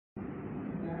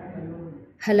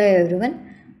Hello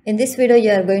everyone. In this video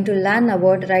you are going to learn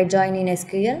about right join in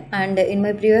SQL, and in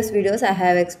my previous videos I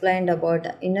have explained about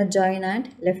inner join and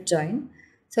left join.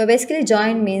 So basically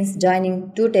join means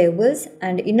joining two tables,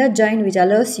 and inner join which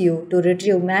allows you to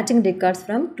retrieve matching records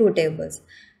from two tables,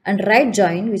 and right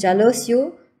join which allows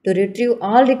you to retrieve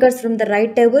all records from the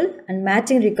right table and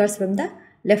matching records from the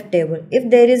left table. If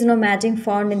there is no matching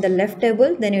found in the left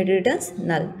table, then it returns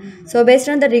null. So based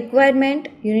on the requirement,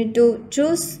 you need to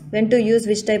choose when to use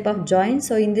which type of join.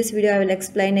 So in this video I will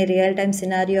explain a real-time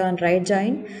scenario on right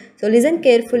join. So listen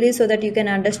carefully so that you can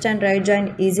understand right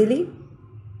join easily.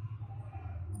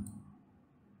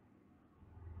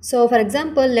 So for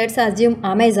example, let's assume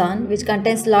Amazon, which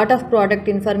contains lot of product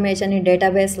information in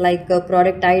database like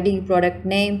product ID, product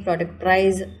name, product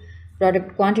price,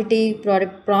 product quantity,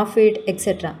 product profit,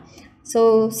 etc.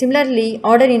 So similarly,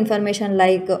 order information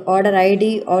like order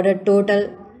ID, order total,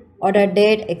 order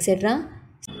date, etc.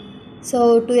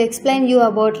 So to explain you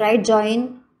about right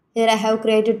join, here I have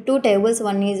created two tables.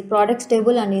 One is products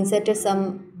table and inserted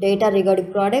some data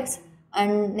regarding products,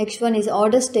 and next one is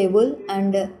orders table,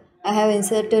 and I have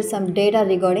inserted some data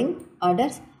regarding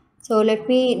orders. So let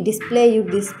me display you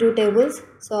these two tables.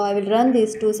 So I will run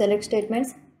these two select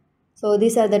statements. So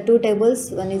these are the two tables,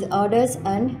 one is orders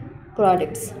and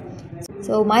products.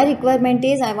 So my requirement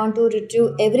is I want to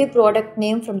retrieve every product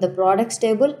name from the products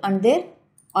table and their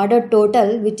order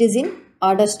total which is in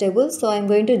orders table. So I am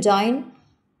going to join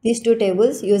these two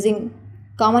tables using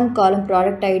common column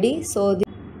product ID. So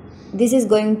this is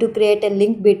going to create a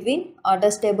link between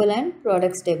orders table and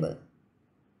products table.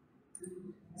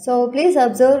 So please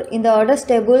observe, in the orders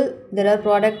table there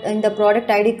are in the product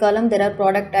ID column there are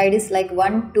product IDs like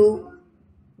 1, 2,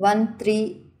 1,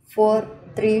 3, 4,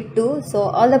 3, 2. So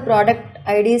all the product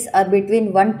IDs are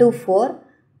between 1 to 4.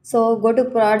 So go to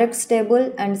products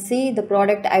table and see the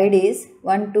product IDs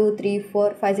 1, 2, 3,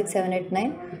 4, 5, 6, 7, 8,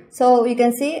 9. So you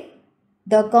can see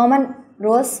the common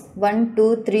rows 1,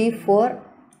 2, 3, 4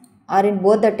 are in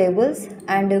both the tables,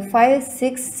 and 5,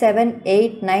 6, 7,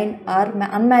 8, 9 are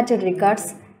unmatched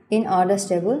records in orders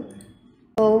table.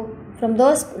 So from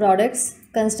those products,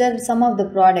 consider some of the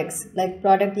products like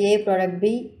product A, product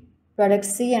B, product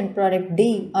C and product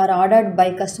D are ordered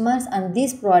by customers, and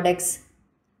these products,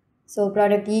 so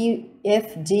product E,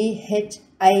 F, G, H,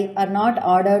 I are not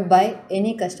ordered by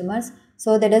any customers.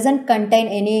 So that doesn't contain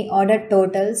any order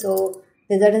total. So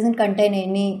that doesn't contain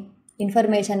any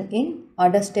information in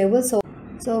orders table. So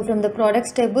from the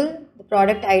products table, the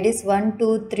product IDs 1,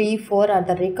 2, 3, 4 are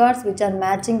the records which are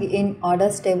matching in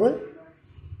orders table,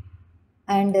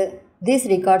 and these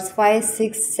records 5,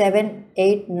 6, 7,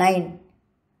 8, 9,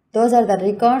 those are the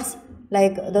records,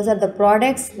 like those are the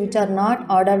products which are not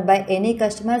ordered by any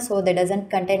customer, so they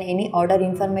doesn't contain any order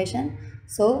information.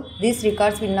 So these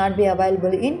records will not be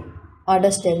available in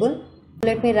orders table.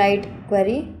 Let me write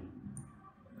query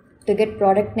to get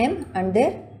product name and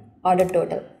their order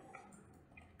total.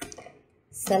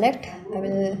 Select, I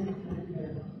will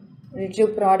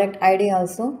retrieve product ID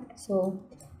also. So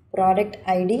product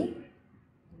ID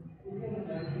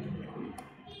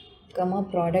comma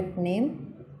product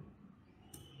name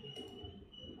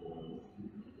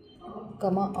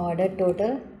comma order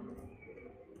total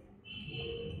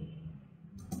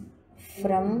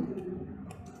from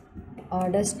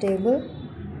orders table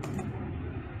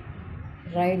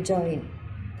right join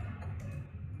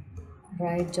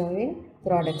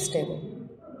products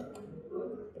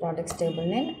table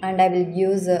name, and I will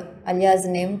use alias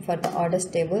name for the orders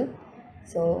table.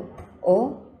 So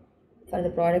O for the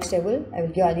products table I will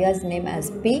give alias name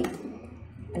as P,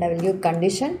 and I will give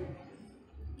condition.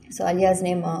 So alias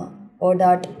name O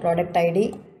dot product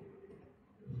ID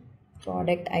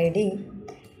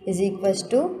is equals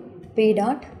to P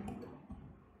dot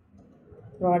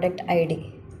product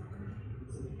ID.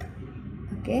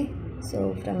 Okay,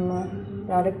 so from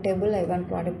product table I want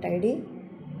product ID,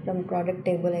 from product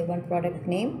table I want product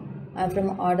name, and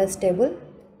from orders table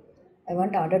I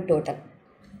want order total.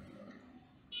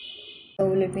 So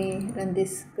let me run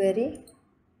this query.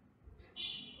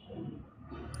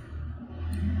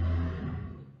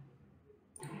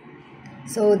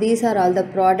 So these are all the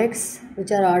products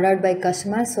which are ordered by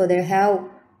customers, so they have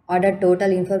order total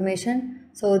information.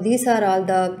 So these are all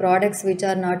the products which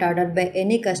are not ordered by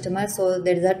any customer, so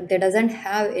they doesn't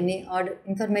have any order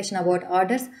information about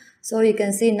orders. So you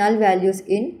can see null values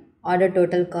in order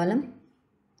total column.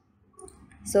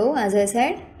 So as I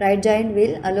said, right join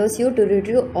will allows you to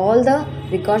retrieve all the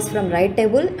records from right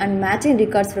table and matching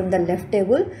records from the left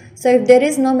table. So if there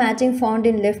is no matching found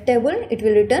in left table, it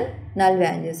will return null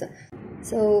values.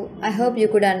 So I hope you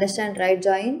could understand right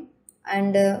join,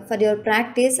 and for your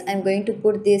practice I am going to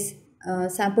put this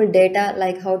sample data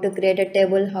like how to create a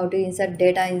table, how to insert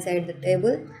data inside the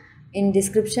table in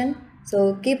description.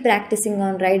 So keep practicing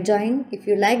on right join. If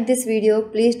you like this video,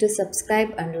 please do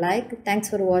subscribe and like. Thanks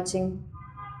for watching.